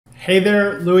Hey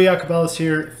there, Louis Yacobelis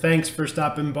here. Thanks for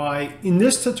stopping by. In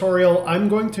this tutorial, I'm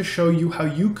going to show you how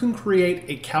you can create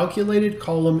a calculated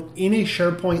column in a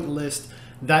SharePoint list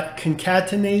that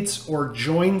concatenates or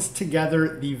joins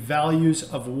together the values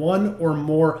of one or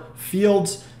more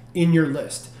fields in your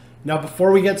list. Now,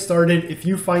 before we get started, if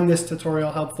you find this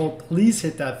tutorial helpful, please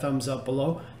hit that thumbs up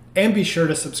below and be sure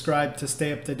to subscribe to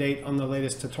stay up to date on the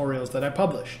latest tutorials that I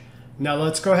publish. Now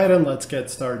let's go ahead and let's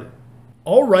get started.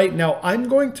 All right, now I'm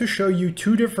going to show you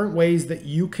two different ways that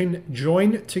you can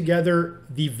join together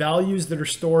the values that are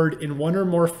stored in one or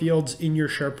more fields in your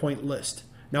SharePoint list.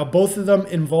 Now, both of them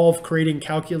involve creating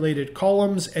calculated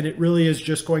columns, and it really is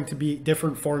just going to be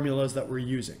different formulas that we're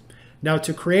using. Now,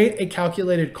 to create a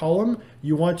calculated column,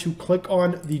 you want to click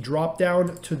on the drop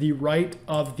down to the right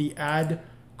of the Add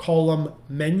Column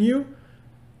menu.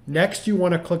 Next, you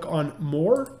want to click on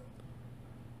More.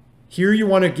 Here you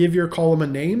want to give your column a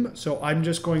name. So I'm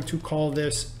just going to call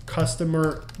this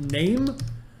customer name.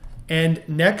 And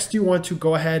next you want to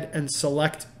go ahead and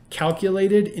select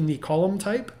calculated in the column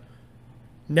type.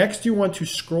 Next you want to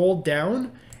scroll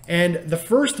down. And the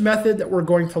first method that we're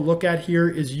going to look at here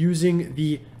is using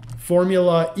the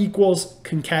formula equals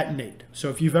concatenate. So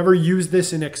if you've ever used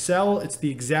this in Excel, it's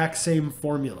the exact same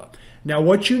formula. Now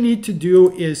what you need to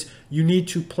do is you need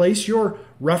to place your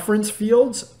reference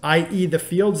fields, i.e. the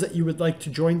fields that you would like to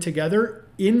join together,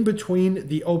 in between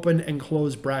the open and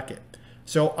close bracket.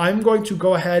 So I'm going to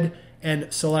go ahead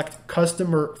and select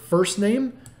customer first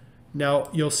name. Now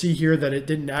you'll see here that it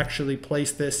didn't actually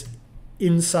place this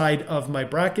inside of my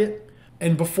bracket.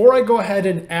 And before I go ahead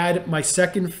and add my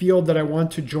second field that I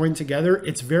want to join together,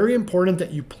 it's very important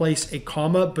that you place a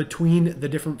comma between the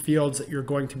different fields that you're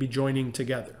going to be joining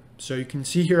together. So you can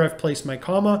see here I've placed my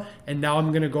comma, and now I'm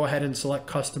going to go ahead and select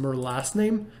customer last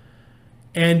name.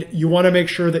 And you want to make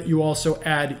sure that you also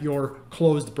add your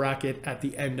closed bracket at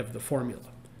the end of the formula.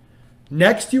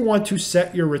 Next, you want to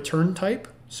set your return type.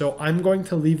 So I'm going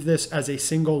to leave this as a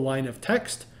single line of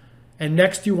text. And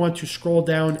next you want to scroll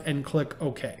down and click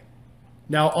OK.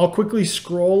 Now I'll quickly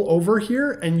scroll over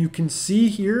here, and you can see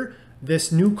here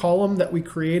this new column that we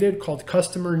created called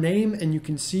customer name. And you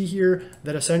can see here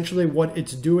that essentially what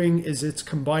it's doing is it's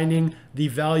combining the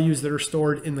values that are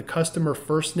stored in the customer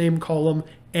first name column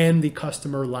and the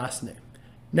customer last name.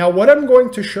 Now what I'm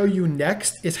going to show you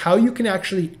next is how you can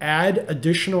actually add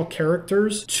additional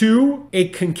characters to a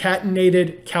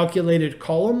concatenated calculated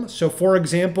column. So for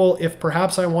example, if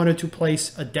perhaps I wanted to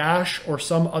place a dash or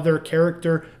some other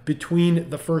character between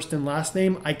the first and last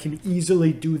name, I can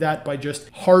easily do that by just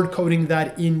hard coding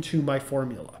that into my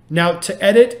formula. Now to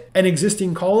edit an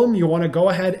existing column, you want to go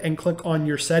ahead and click on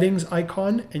your settings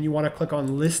icon, and you want to click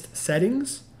on list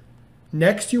settings.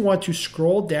 Next, you want to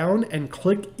scroll down and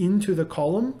click into the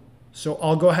column. So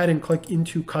I'll go ahead and click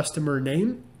into customer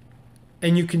name.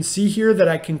 And you can see here that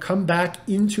I can come back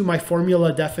into my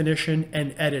formula definition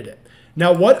and edit it.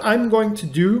 Now, what I'm going to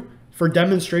do for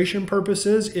demonstration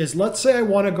purposes is, let's say I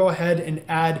want to go ahead and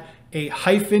add a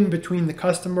hyphen between the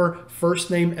customer first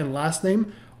name and last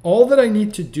name. All that I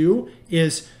need to do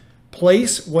is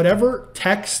place whatever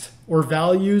text or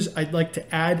values I'd like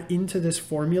to add into this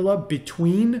formula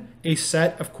between a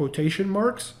set of quotation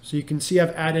marks. So you can see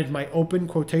I've added my open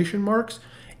quotation marks,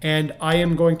 and I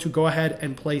am going to go ahead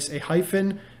and place a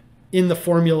hyphen in the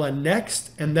formula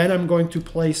next, and then I'm going to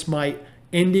place my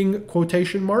ending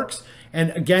quotation marks.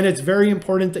 And again, it's very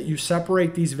important that you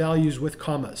separate these values with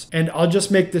commas. And I'll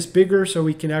just make this bigger so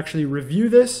we can actually review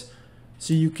this.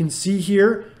 So you can see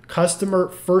here, customer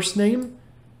first name,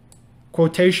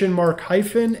 quotation mark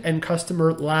hyphen, and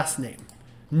customer last name.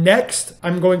 Next,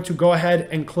 I'm going to go ahead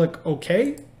and click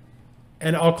OK.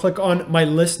 And I'll click on my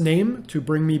list name to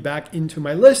bring me back into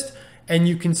my list. And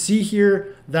you can see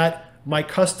here that my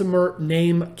customer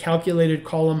name calculated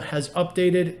column has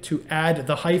updated to add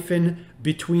the hyphen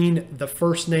between the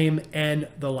first name and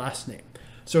the last name.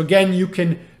 So again, you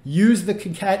can use the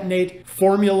concatenate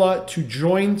formula to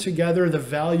join together the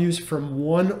values from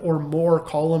one or more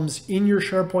columns in your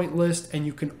SharePoint list. And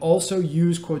you can also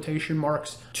use quotation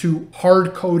marks to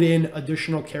hard code in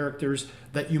additional characters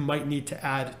that you might need to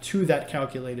add to that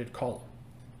calculated column.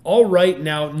 All right,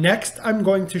 now next I'm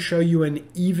going to show you an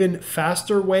even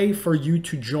faster way for you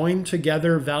to join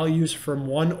together values from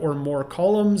one or more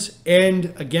columns,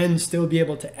 and again, still be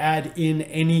able to add in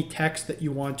any text that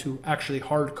you want to actually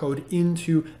hard code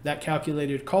into that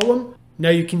calculated column. Now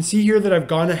you can see here that I've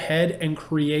gone ahead and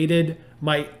created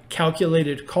my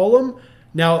calculated column.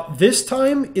 Now this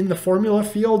time in the formula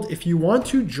field, if you want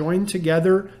to join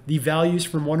together the values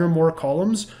from one or more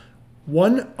columns,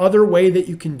 one other way that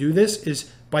you can do this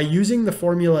is by using the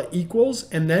formula equals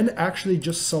and then actually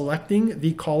just selecting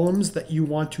the columns that you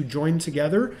want to join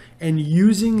together and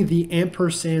using the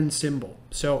ampersand symbol.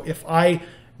 So if I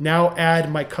now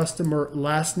add my customer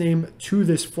last name to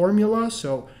this formula,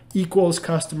 so equals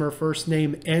customer first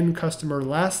name and customer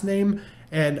last name,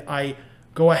 and I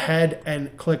go ahead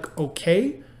and click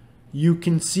OK, you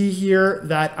can see here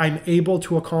that I'm able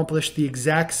to accomplish the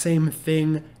exact same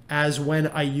thing as when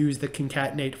I use the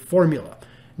concatenate formula.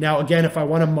 Now, again, if I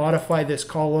want to modify this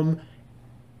column,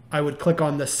 I would click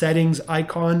on the settings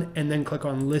icon and then click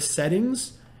on list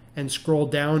settings and scroll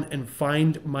down and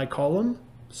find my column.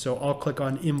 So I'll click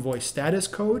on invoice status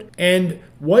code. And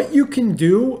what you can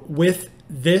do with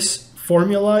this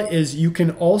formula is you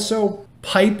can also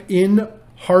pipe in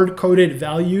hard-coded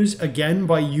values again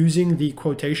by using the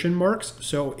quotation marks.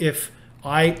 So if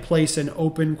I place an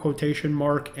open quotation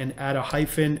mark and add a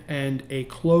hyphen and a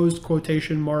closed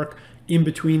quotation mark in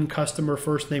between customer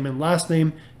first name and last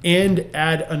name and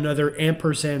add another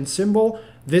ampersand symbol,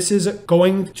 this is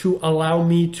going to allow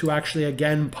me to actually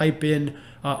again pipe in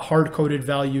hard-coded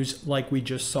values like we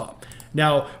just saw.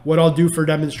 Now, what I'll do for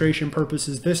demonstration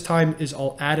purposes this time is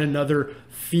I'll add another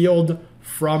field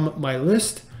from my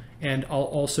list, and I'll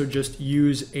also just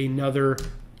use another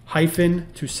hyphen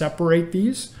to separate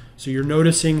these. So you're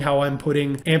noticing how I'm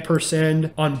putting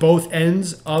ampersand on both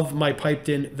ends of my piped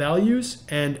in values.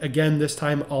 And again, this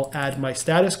time I'll add my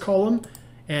status column,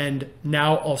 and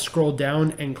now I'll scroll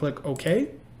down and click OK.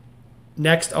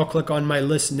 Next, I'll click on my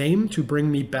list name to bring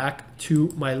me back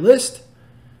to my list.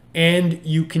 And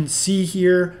you can see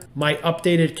here my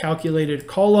updated calculated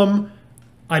column.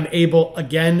 I'm able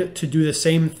again to do the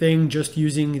same thing just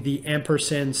using the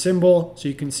ampersand symbol. So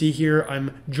you can see here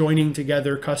I'm joining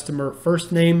together customer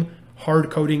first name, hard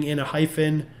coding in a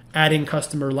hyphen, adding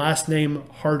customer last name,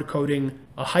 hard coding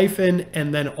a hyphen,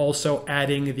 and then also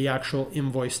adding the actual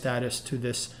invoice status to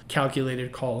this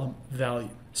calculated column value.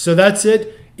 So that's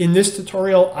it. In this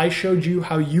tutorial, I showed you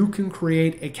how you can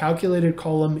create a calculated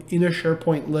column in a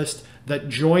SharePoint list that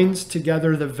joins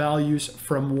together the values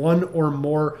from one or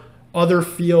more other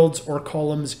fields or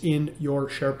columns in your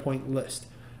SharePoint list.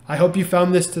 I hope you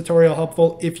found this tutorial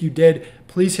helpful. If you did,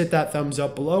 please hit that thumbs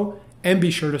up below and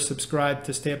be sure to subscribe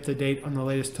to stay up to date on the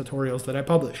latest tutorials that I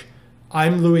publish.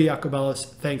 I'm Louis Jacobellis.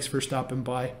 Thanks for stopping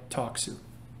by. Talk soon.